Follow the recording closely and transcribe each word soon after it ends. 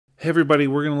Hey everybody,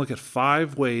 we're going to look at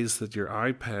 5 ways that your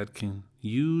iPad can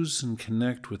use and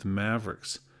connect with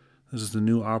Mavericks. This is the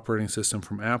new operating system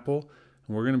from Apple,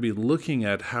 and we're going to be looking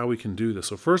at how we can do this.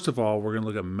 So first of all, we're going to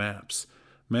look at maps.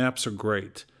 Maps are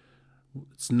great.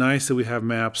 It's nice that we have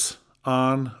maps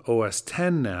on OS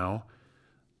X now.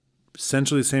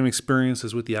 Essentially the same experience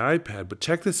as with the iPad, but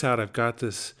check this out. I've got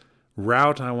this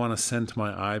route I want to send to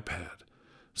my iPad.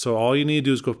 So all you need to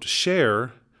do is go up to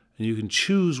Share, and you can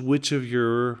choose which of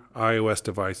your iOS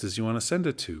devices you want to send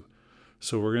it to.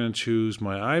 So we're going to choose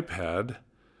my iPad.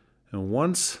 And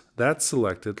once that's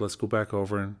selected, let's go back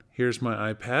over and here's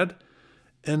my iPad.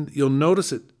 And you'll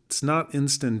notice it's not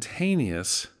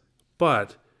instantaneous,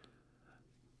 but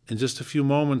in just a few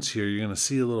moments here, you're going to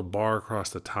see a little bar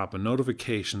across the top, a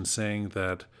notification saying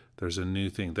that there's a new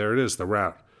thing. There it is, the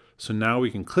route. So now we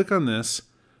can click on this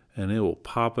and it will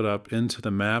pop it up into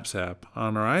the Maps app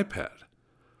on our iPad.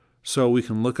 So we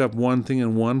can look up one thing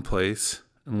in one place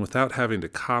and without having to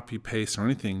copy, paste, or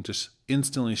anything, just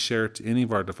instantly share it to any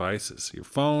of our devices, your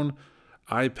phone,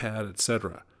 iPad,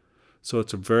 etc. So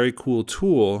it's a very cool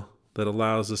tool that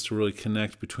allows us to really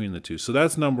connect between the two. So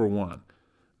that's number 1.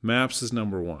 Maps is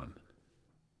number 1.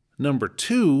 Number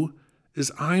 2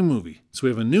 is iMovie. So we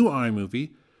have a new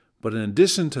iMovie, but in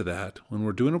addition to that, when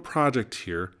we're doing a project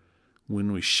here,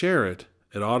 when we share it,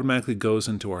 it automatically goes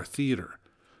into our theater.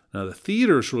 Now the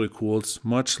theater is really cool. It's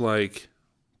much like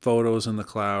photos in the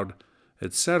cloud,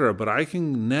 etc. But I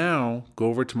can now go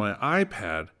over to my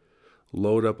iPad,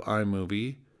 load up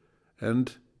iMovie,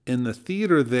 and in the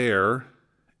theater there,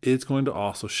 it's going to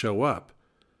also show up.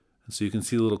 And so you can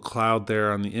see a little cloud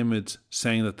there on the image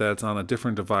saying that that's on a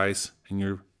different device, and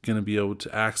you're going to be able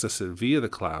to access it via the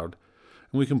cloud.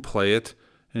 And we can play it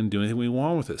and do anything we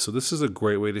want with it. So this is a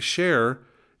great way to share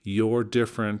your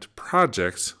different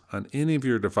projects on any of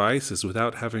your devices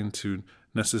without having to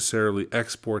necessarily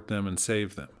export them and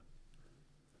save them.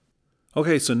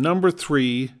 Okay, so number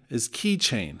 3 is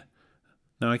Keychain.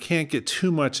 Now I can't get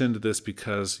too much into this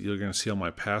because you're going to see all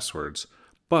my passwords,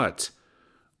 but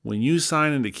when you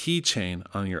sign into Keychain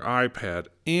on your iPad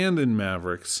and in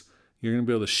Mavericks, you're going to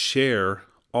be able to share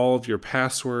all of your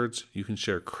passwords. You can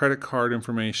share credit card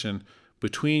information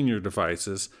between your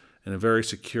devices in a very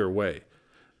secure way.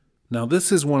 Now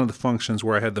this is one of the functions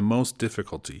where I had the most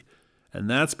difficulty, and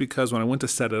that's because when I went to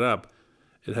set it up,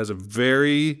 it has a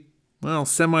very,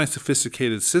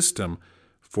 semi-sophisticated system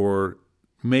for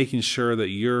making sure that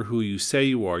you're who you say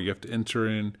you are. You have to enter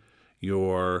in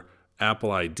your Apple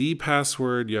ID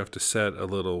password, you have to set a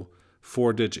little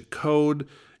 4-digit code,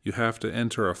 you have to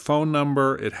enter a phone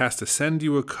number, it has to send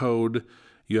you a code,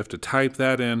 you have to type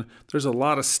that in. There's a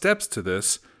lot of steps to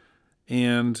this,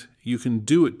 and you can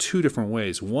do it 2 different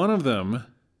ways. One of them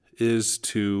is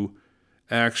to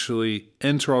actually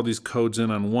enter all these codes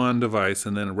in on one device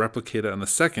and then replicate it on the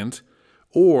second,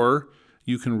 or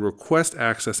you can request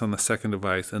access on the second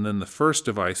device and then the first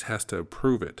device has to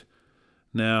approve it.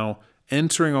 Now,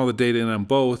 entering all the data in on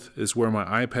both is where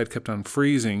my iPad kept on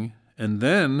freezing, and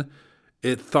then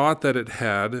it thought that it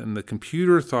had, and the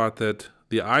computer thought that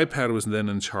the iPad was then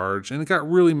in charge, and it got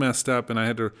really messed up, and I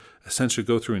had to essentially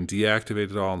go through and deactivate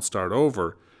it all and start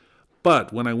over.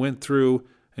 But when I went through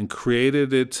and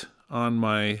created it on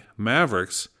my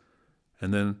Mavericks,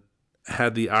 and then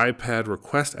had the iPad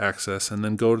request access, and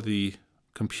then go to the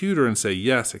computer and say,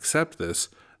 yes, accept this,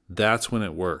 that's when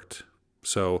it worked.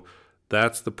 So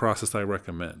that's the process I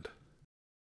recommend.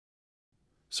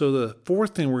 So the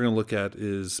 4th thing we're going to look at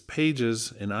is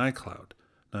Pages in iCloud.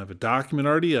 Now I have a document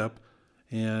already up,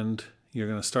 and you're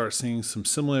going to start seeing some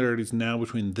similarities now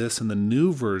between this and the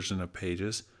new version of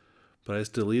Pages. But I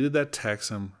just deleted that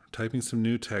text. I'm typing some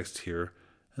new text here.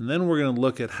 And then we're going to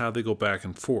look at how they go back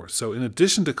and forth. So in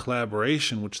addition to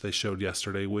collaboration, which they showed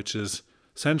yesterday, which is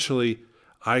essentially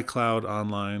iCloud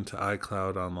online to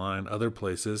iCloud online, other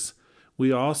places,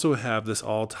 we also have this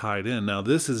all tied in. Now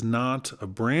this is not a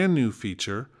brand new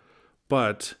feature,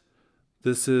 but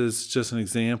this is just an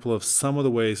example of some of the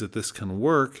ways that this can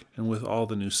work, and with all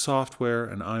the new software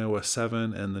and iOS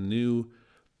 7 and the new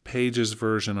Pages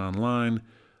version online,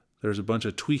 there's a bunch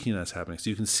of tweaking that's happening.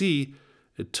 So you can see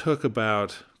it took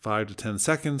about 5 to 10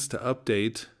 seconds to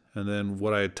update, and then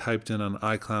what I had typed in on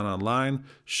iCloud Online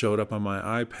showed up on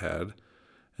my iPad,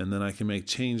 and then I can make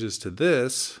changes to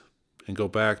this and go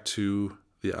back to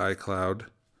the iCloud,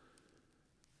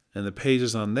 and the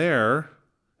pages on there,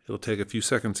 it'll take a few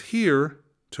seconds here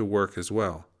to work as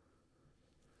well.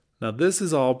 Now this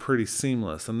is all pretty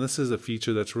seamless, and this is a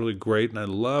feature that's really great, and I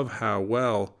love how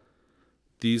well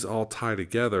these all tie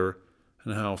together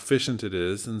and how efficient it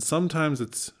is. And sometimes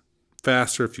it's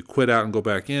faster if you quit out and go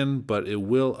back in, but it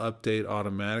will update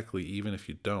automatically even if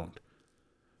you don't.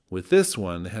 With this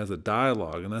one, it has a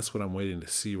dialog, and that's what I'm waiting to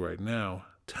see right now,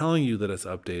 telling you that it's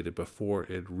updated before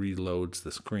it reloads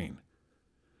the screen.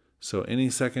 So any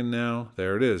second now,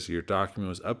 there it is. Your document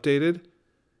was updated.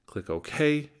 Click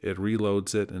OK. It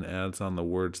reloads it and adds on the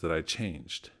words that I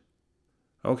changed.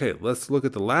 Okay, let's look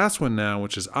at the last one now,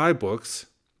 which is iBooks.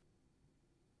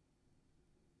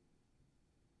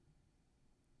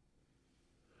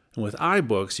 And with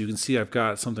iBooks, you can see I've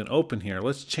got something open here.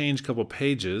 Let's change a couple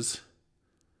pages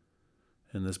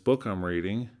in this book I'm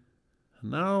reading.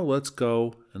 Now let's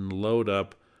go and load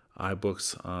up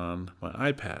iBooks on my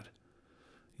iPad.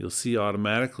 You'll see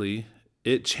automatically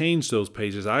it changed those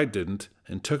pages, I didn't,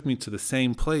 and took me to the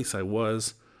same place I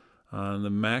was on the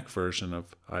Mac version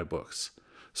of iBooks.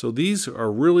 So these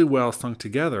are really well sunk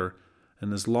together,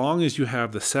 and as long as you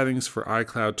have the settings for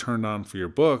iCloud turned on for your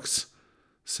books,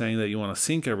 saying that you want to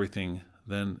sync everything,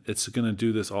 then it's going to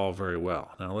do this all very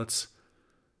well. Now let's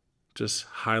just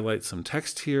highlight some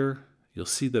text here. You'll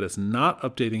see that it's not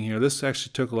updating here. This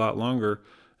actually took a lot longer,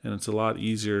 and it's a lot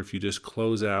easier if you just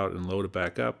close out and load it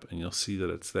back up, and you'll see that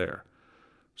it's there.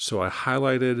 So I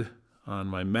highlighted on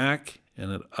my Mac,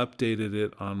 and it updated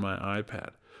it on my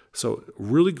iPad. So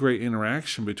really great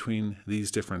interaction between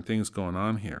these different things going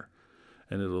on here.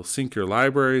 And it'll sync your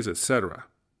libraries, etc.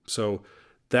 So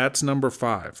that's number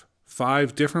 5.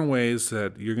 5 different ways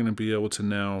that you're going to be able to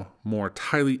now more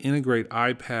tightly integrate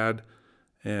iPad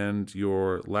and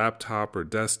your laptop or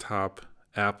desktop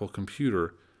Apple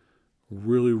computer.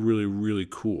 Really, really, really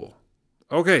cool.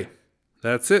 Okay,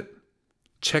 that's it.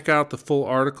 Check out the full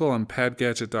article on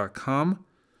padgadget.com.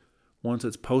 Once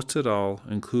it's posted, I'll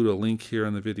include a link here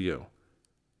in the video.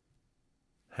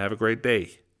 Have a great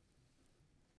day.